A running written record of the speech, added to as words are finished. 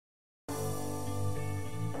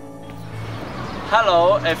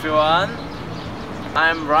Hello everyone,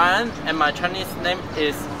 I'm Ryan and my Chinese name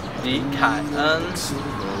is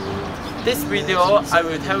D0617969. This video I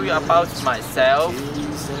will tell you about myself.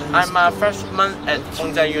 I'm a freshman at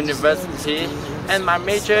Feng University and my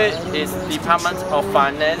major is Department of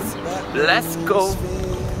Finance. Let's go!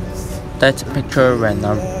 That picture when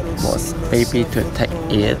I was baby to take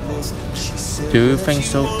it. Do you think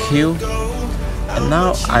so cute? And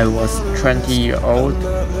now I was 20 years old.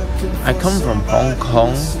 I come from Hong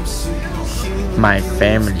Kong. My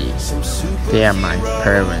family, they are my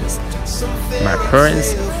parents. My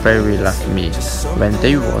parents very love me when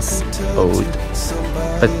they was old,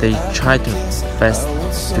 but they try to best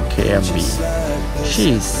to care me.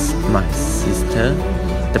 She is my sister.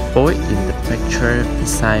 The boy in the picture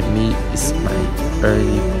beside me is my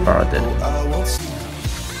early brother.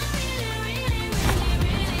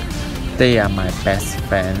 They are my best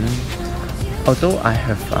friend. Although I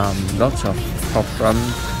have lots of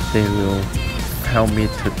problems, they will help me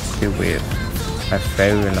to deal with. A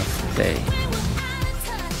very lovely day.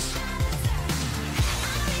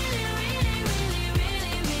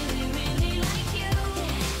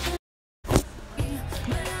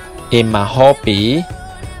 In my hobby,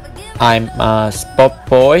 I'm a sport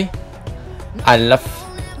boy. I love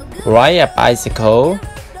ride a bicycle,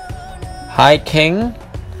 hiking,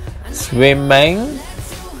 swimming,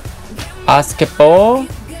 basketball,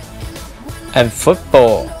 and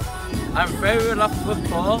football. I very love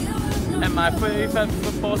football and my favorite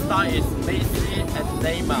football star is Messi and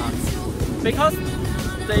Neymar because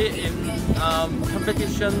they in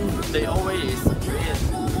competition they always win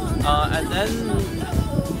and then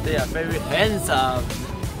they are very handsome.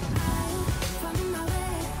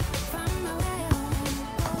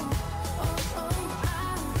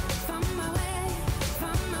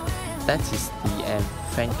 That is the end.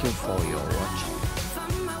 Thank you for your watching.